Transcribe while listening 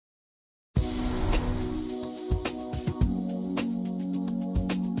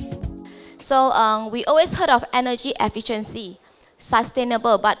So we always heard of energy efficiency,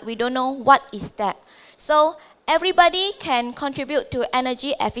 sustainable, but we don't know what is that. So everybody can contribute to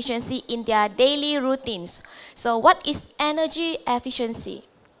energy efficiency in their daily routines. So what is energy efficiency?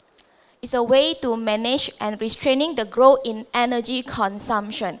 It's a way to manage and restraining the growth in energy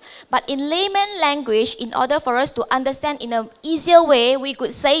consumption. But in layman language, in order for us to understand in an easier way, we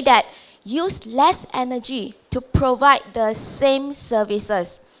could say that use less energy to provide the same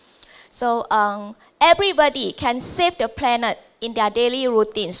services. So everybody can save the planet in their daily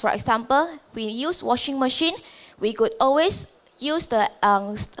routines. For example, we use washing machine. We could always use the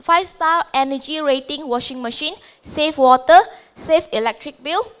 5-star energy rating washing machine, save water, save electric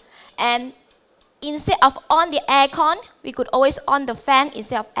bill. And instead of on the aircon, we could always on the fan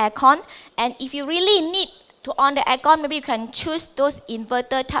instead of aircon. And if you really need to on the aircon, maybe you can choose those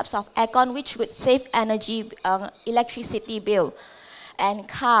inverter types of aircon which would save energy, electricity bill. And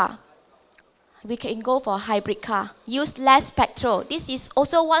car, we can go for hybrid car. Use less petrol. This is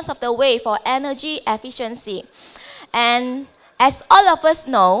also one of the way for energy efficiency. And as all of us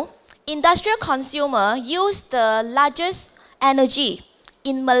know, industrial consumer use the largest energy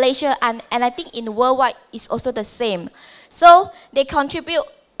in Malaysia, and I think in worldwide is also the same. So they contribute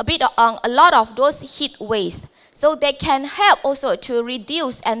a lot of those heat waste. So they can help also to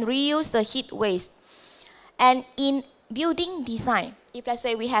reduce and reuse the heat waste. And in building design, if let's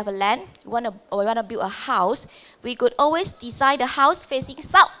say we have a land, we want to build a house, we could always design the house facing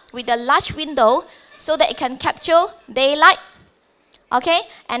south with a large window so that it can capture daylight. Okay,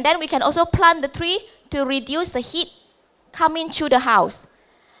 and then we can also plant the tree to reduce the heat coming through the house.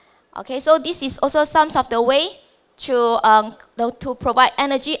 Okay, so this is also some of the way to provide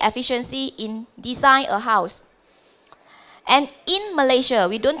energy efficiency in design a house. And in Malaysia,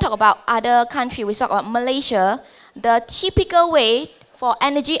 we don't talk about other countries, we talk about Malaysia. The typical way for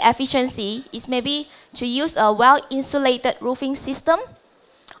energy efficiency is maybe to use a well-insulated roofing system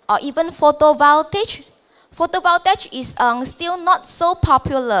or even photovoltaic. Photovoltaic is still not so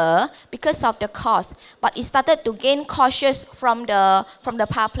popular because of the cost, but it started to gain cautious from the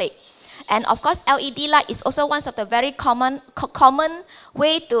public. And of course, LED light is also one of the very common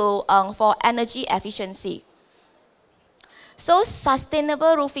way to for energy efficiency. So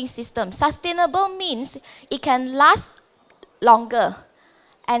sustainable roofing system. Sustainable means it can last longer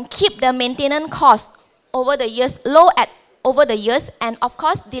and keep the maintenance cost over the years low over the years, and of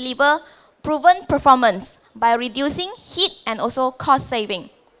course deliver proven performance by reducing heat and also cost saving.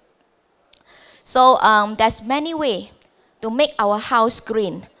 So there's many ways to make our house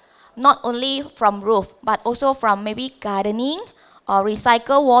green, not only from roof, but also from maybe gardening or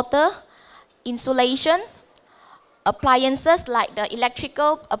recycle water, insulation, appliances like the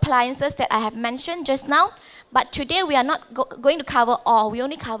electrical appliances that I have mentioned just now. But today we are not going to cover all, we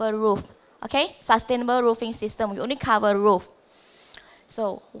only cover roof. Okay, sustainable roofing system, we only cover roof.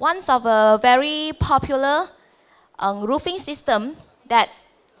 So one of a very popular roofing system that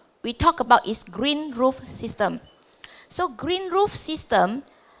we talk about is green roof system. So green roof system,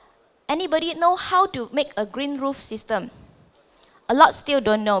 anybody know how to make a green roof system? A lot still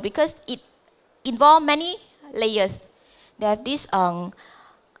don't know because it involves many layers. They have this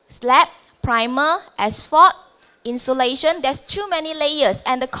slab, primer, asphalt, insulation. There's too many layers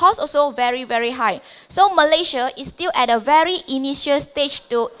and the cost also very, very high. So Malaysia is still at a very initial stage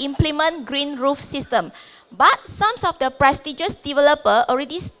to implement green roof system. But some of the prestigious developers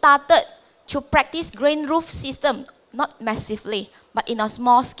already started to practice green roof system, not massively, but in a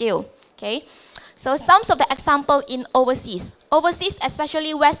small scale. Okay, so some of the example in overseas,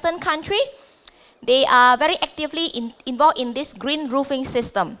 especially Western country, they are very actively involved in this green roofing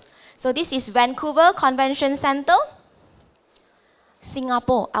system. So this is Vancouver Convention Center,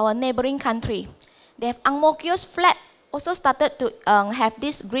 Singapore, our neighboring country. They have Ang Mo Kio's flat also started to have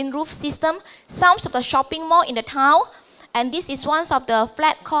this green roof system. Some of the shopping mall in the town, and this is one of the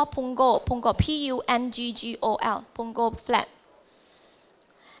flat called Punggol, P-U-N-G-G-O-L, Punggol flat.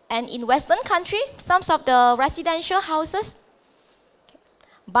 And in Western country, some of the residential houses,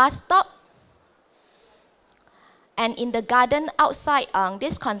 bus stop, and in the garden outside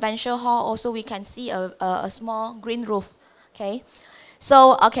this convention hall also we can see a small green roof. Okay,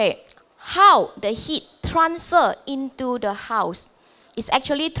 so how the heat transfer into the house is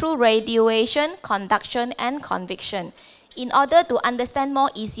actually through radiation, conduction, and convection. In order to understand more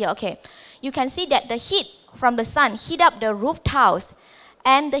easier, you can see that the heat from the sun heat up the roof tiles,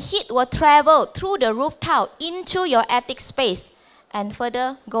 and the heat will travel through the roof tile into your attic space and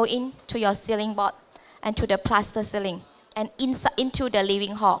further go into your ceiling board and to the plaster ceiling and into the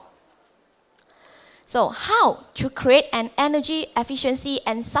living hall. So how to create an energy efficiency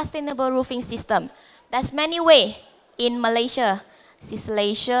and sustainable roofing system? There's many ways in Malaysia.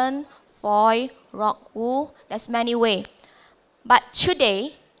 Cancellation, foil, rock wool, there's many ways. But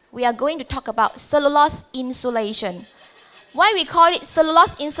today, we are going to talk about cellulose insulation. Why we call it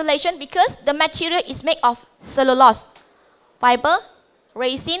cellulose insulation? Because the material is made of cellulose, fiber,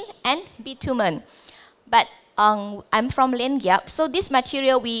 resin, and bitumen. But I'm from Liangyap, so this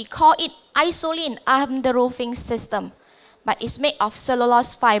material we call it Isolin underroofing system. But it's made of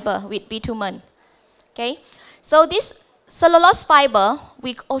cellulose fiber with bitumen. Okay, so this cellulose fiber,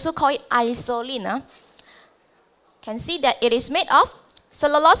 we also call it Isolin. Can see that it is made of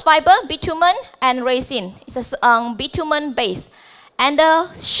cellulose fiber, bitumen, and resin. It's a bitumen base. And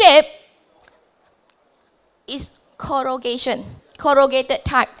the shape is corrugated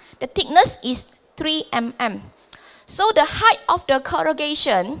type. The thickness is 3 mm. So the height of the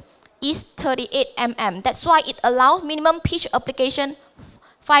corrugation is 38 mm. That's why it allows minimum pitch application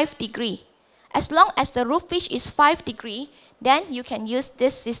 5 degree. As long as the roof pitch is 5 degree, then you can use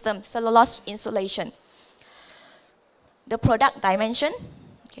this system, cellulose insulation. The product dimension,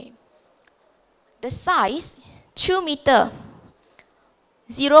 okay. The size, 2 meter,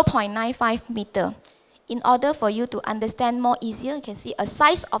 0.95 meter. In order for you to understand more easier, you can see a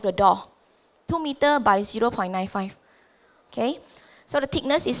size of the door, 2 meter by 0.95. Okay, so the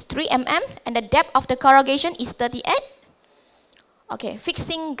thickness is 3 mm and the depth of the corrugation is 38. Okay,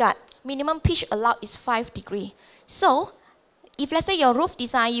 fixing guard, minimum pitch allowed is 5 degree. So, if let's say your roof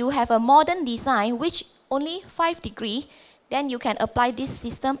design, you have a modern design which only 5 degree, then you can apply this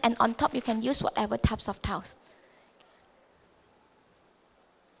system and on top you can use whatever types of tiles.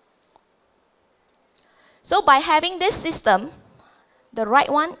 So by having this system, the right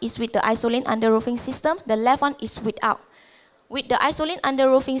one is with the Isolin underroofing system, the left one is without. With the Isolin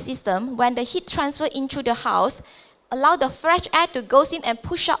underroofing system, when the heat transfer into the house, allow the fresh air to go in and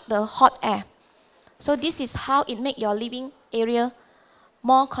push out the hot air. So this is how it makes your living area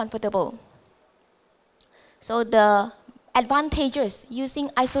more comfortable. So the advantages using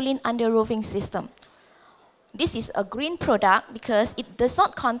Isolin underroofing system. This is a green product because it does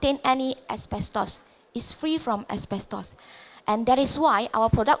not contain any asbestos. It's free from asbestos. And that is why our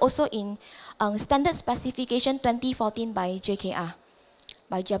product also in standard specification 2014 by JKR,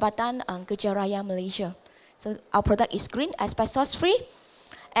 by Jabatan Kerja Raya Malaysia. So our product is green, asbestos free,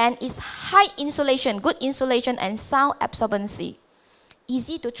 and it's high insulation, good insulation and sound absorbency.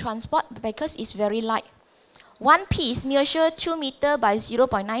 Easy to transport because it's very light. One piece measure 2 meter by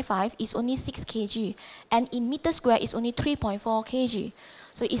 0.95 is only 6 kg, and in meter square is only 3.4 kg.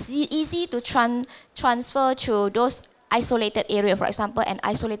 So it's easy to transfer to those isolated area, for example, an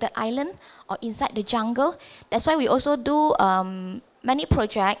isolated island or inside the jungle. That's why we also do many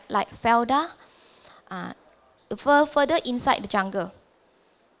projects like Felda, further inside the jungle.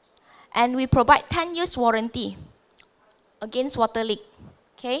 And we provide 10 years warranty against water leak.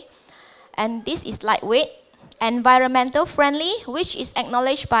 Okay, and this is lightweight, environmental friendly, which is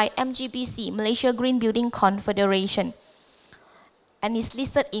acknowledged by MGBC, Malaysia Green Building Confederation, and is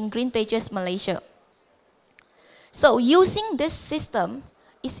listed in Green Pages Malaysia. So using this system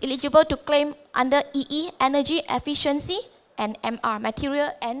is eligible to claim under EE, Energy Efficiency, and MR,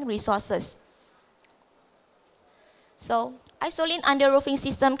 Material and Resources. So Isolin underroofing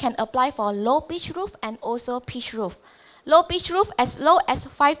system can apply for low pitch roof and also pitch roof. Low pitch roof as low as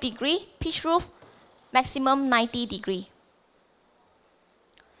 5 degree, pitch roof maximum 90 degree.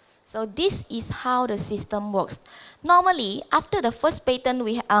 So this is how the system works. Normally, after the first batten,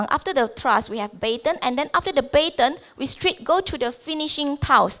 after the truss, we have batten, and then after the batten, we straight go to the finishing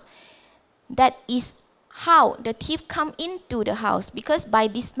tiles. That is how the thief come into the house, because by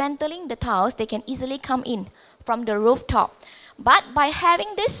dismantling the tiles, they can easily come in from the rooftop. But by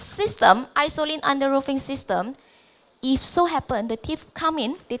having this system, Isolin underroofing system, if so happen the thief come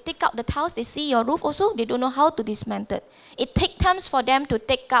in, they take out the tiles, they see your roof also, they don't know how to dismantle. It takes time for them to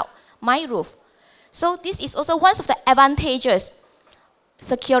take out my roof. So this is also one of the advantages,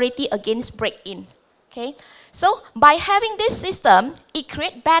 security against break-in. Okay, so by having this system, it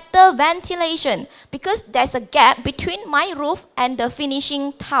creates better ventilation because there's a gap between my roof and the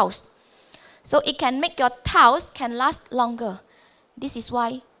finishing tiles. So it can make your tiles can last longer. This is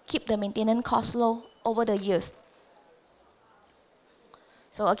why keep the maintenance cost low over the years.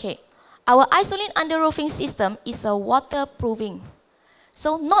 So okay, our Isolin underroofing system is a waterproofing.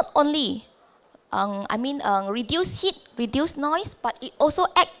 So not only reduce heat, reduce noise, but it also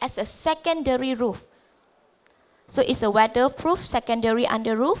acts as a secondary roof. So it's a weatherproof secondary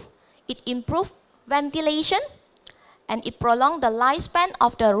underroof. It improves ventilation and it prolongs the lifespan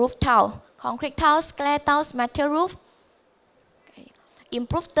of the roof tile concrete tiles, clay tiles, metal roof. Okay.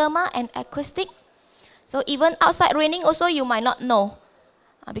 Improve thermal and acoustic. So even outside raining also you might not know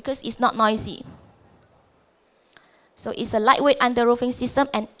because it's not noisy. So it's a lightweight underroofing system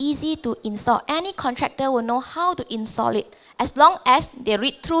and easy to install. Any contractor will know how to install it as long as they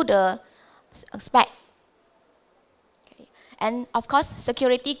read through the spec. Okay. And of course,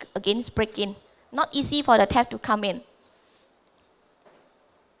 security against break-in. Not easy for the theft to come in.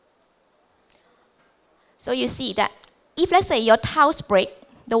 So you see that if let's say your tiles break,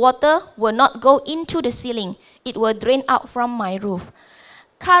 the water will not go into the ceiling. It will drain out from my roof.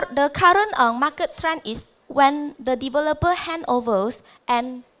 The current market trend is when the developer handovers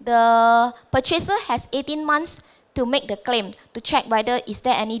and the purchaser has 18 months to make the claim to check whether is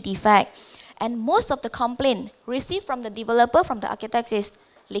there any defect. And most of the complaint received from the developer, from the architects is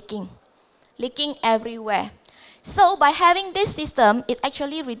leaking. Leaking everywhere. So by having this system, it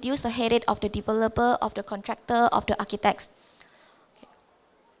actually reduces the headache of the developer, of the contractor, of the architects.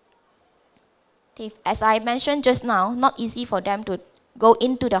 Okay. As I mentioned just now, not easy for them to go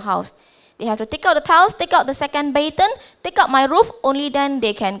into the house. They have to take out the tiles, take out the second basin, take out my roof, only then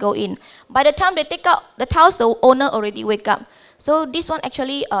they can go in. By the time they take out the tiles, the owner already wake up. So this one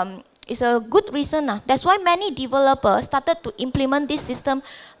actually is a good reason. That's why many developers started to implement this system,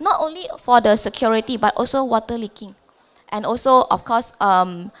 not only for the security, but also water leaking. And also, of course,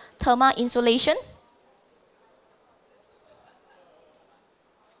 thermal insulation.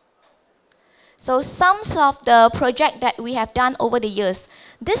 So some of the project that we have done over the years,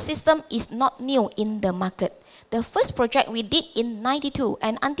 this system is not new in the market. The first project we did in '92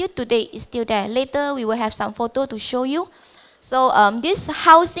 and until today is still there. Later we will have some photo to show you. So this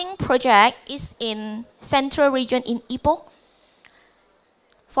housing project is in central region in Ipoh.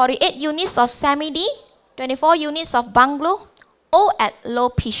 48 units of semi-D, 24 units of bungalow, all at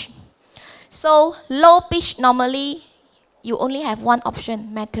low pitch. So low pitch normally you only have one option,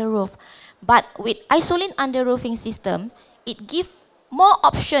 metal roof. But with Isolin underroofing system, it gives more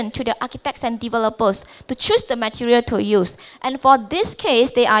option to the architects and developers to choose the material to use. And for this case,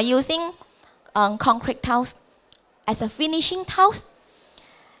 they are using concrete tiles as a finishing tiles.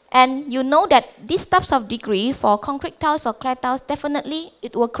 And you know that these types of degree for concrete tiles or clay tiles, definitely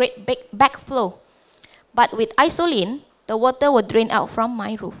it will create big backflow. But with Isolin, the water will drain out from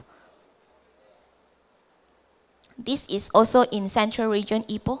my roof. This is also in central region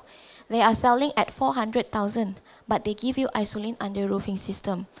Ipoh. They are selling at 400,000, but they give you Isolin underroofing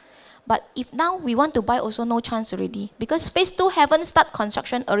system. But if now we want to buy, also no chance already, because phase 2 haven't start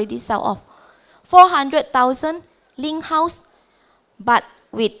construction, already sell off. 400,000 link house, but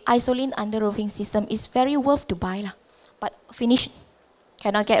with Isolin underroofing system is very worth to buy lah. But finish,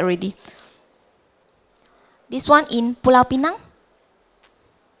 cannot get already. This one in Pulau Pinang.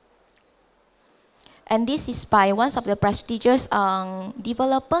 And this is by one of the prestigious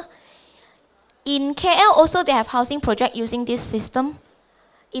developer. In KL also they have housing project using this system.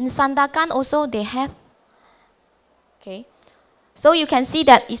 In Sandakan also they have. Okay, so you can see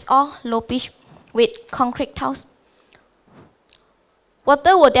that it's all low pitch with concrete tiles.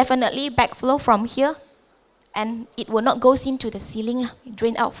 Water will definitely backflow from here, and it will not go into the ceiling,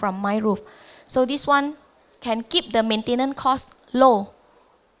 drain out from my roof. So this one can keep the maintenance cost low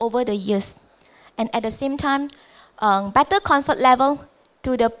over the years, and at the same time, better comfort level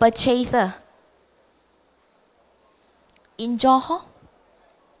to the purchaser. In Johor,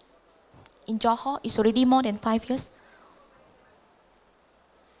 it's already more than 5 years.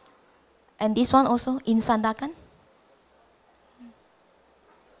 And this one also in Sandakan.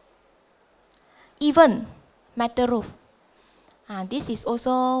 Even metal roof. This is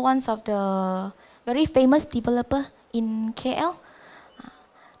also one of the very famous developer in KL.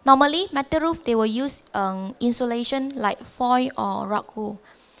 Normally, metal roof, they will use insulation like foil or rock wool.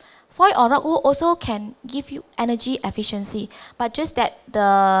 Foil or rock wool also can give you energy efficiency, but just that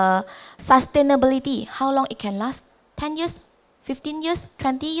the sustainability, how long it can last, 10 years, 15 years,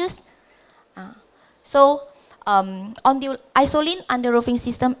 20 years. So on the Isolin underroofing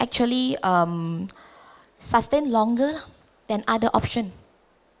system actually sustain longer than other option.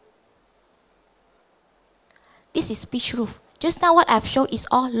 This is pitch roof. Just now what I've shown is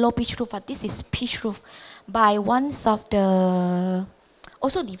all low pitch roof, but this is pitch roof by one of the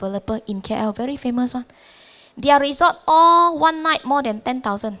also developer in KL, very famous one. Their resort all one night more than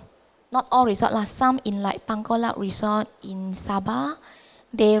 10,000. Not all resort lah, some in like Pangkolat Resort in Sabah,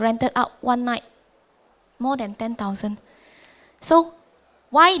 they rented out one night more than 10,000. So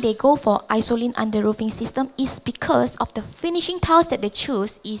why they go for Isolin underroofing system is because of the finishing tiles that they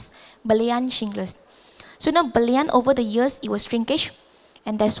choose is Belian shingles. So now Belian over the years it was shrinkage,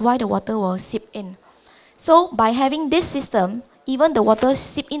 and that's why the water will seep in. So by having this system, even the water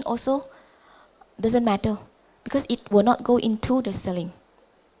seep in also doesn't matter because it will not go into the ceiling.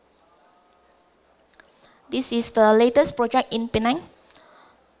 This is the latest project in Penang.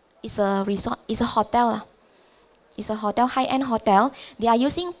 It's a resort, it's a hotel. It's a hotel, high-end hotel. They are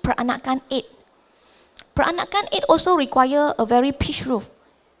using Peranakan 8. Peranakan 8 also require a very pitched roof,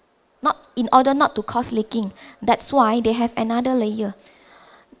 in order not to cause leaking. That's why they have another layer.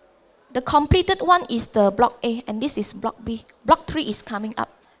 The completed one is the block A, and this is block B. Block 3 is coming up.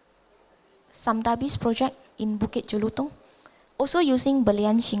 Samdabis project in Bukit Jelutong, also using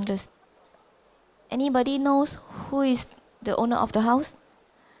Belian shingles. Anybody knows who is the owner of the house?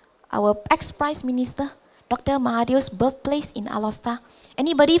 Our ex-Prime Minister, Dr. Mahathir's birthplace in Alor.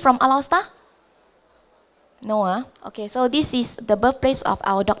 Anybody from Alor? No, huh? Okay, so this is the birthplace of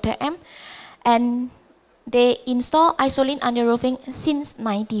our Dr. M. And they install Isolin underroofing since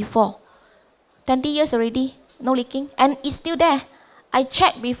 94. 20 years already, no leaking. And it's still there. I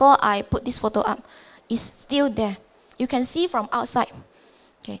checked before I put this photo up. It's still there. You can see from outside.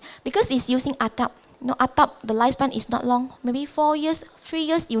 Okay, because it's using atap. Atap, the lifespan is not long. Maybe 4 years, 3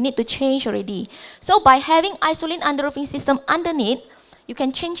 years, you need to change already. So by having Isolin underroofing system underneath, you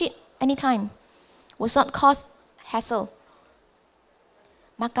can change it anytime. Will not cause hassle.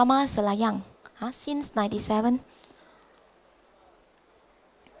 Mahkamah Selayang, since 97.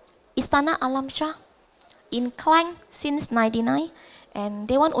 Istana Alam Shah in Klang since 99. And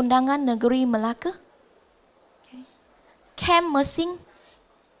Dewan Undangan Negeri Melaka. Okay. Camp Mersing.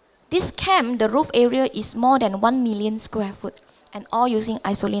 This camp, the roof area is more than 1 million square foot, and all using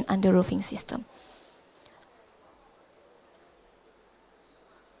Isolin underroofing system.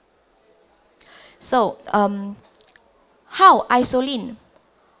 So, how Isolin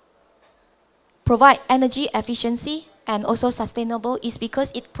provide energy efficiency and also sustainable is because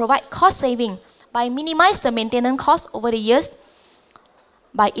it provide cost saving by minimize the maintenance cost over the years,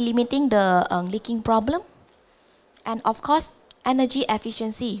 by eliminating the leaking problem, and of course, energy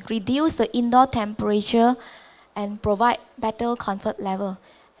efficiency, reduce the indoor temperature and provide better comfort level.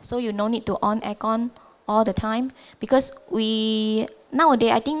 So you no need to on aircon all the time, because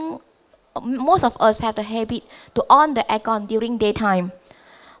nowadays I think most of us have the habit to on the aircon during daytime.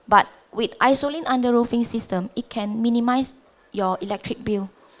 But with Isolin underroofing system, it can minimize your electric bill.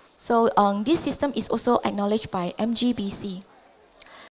 So this system is also acknowledged by MGBC.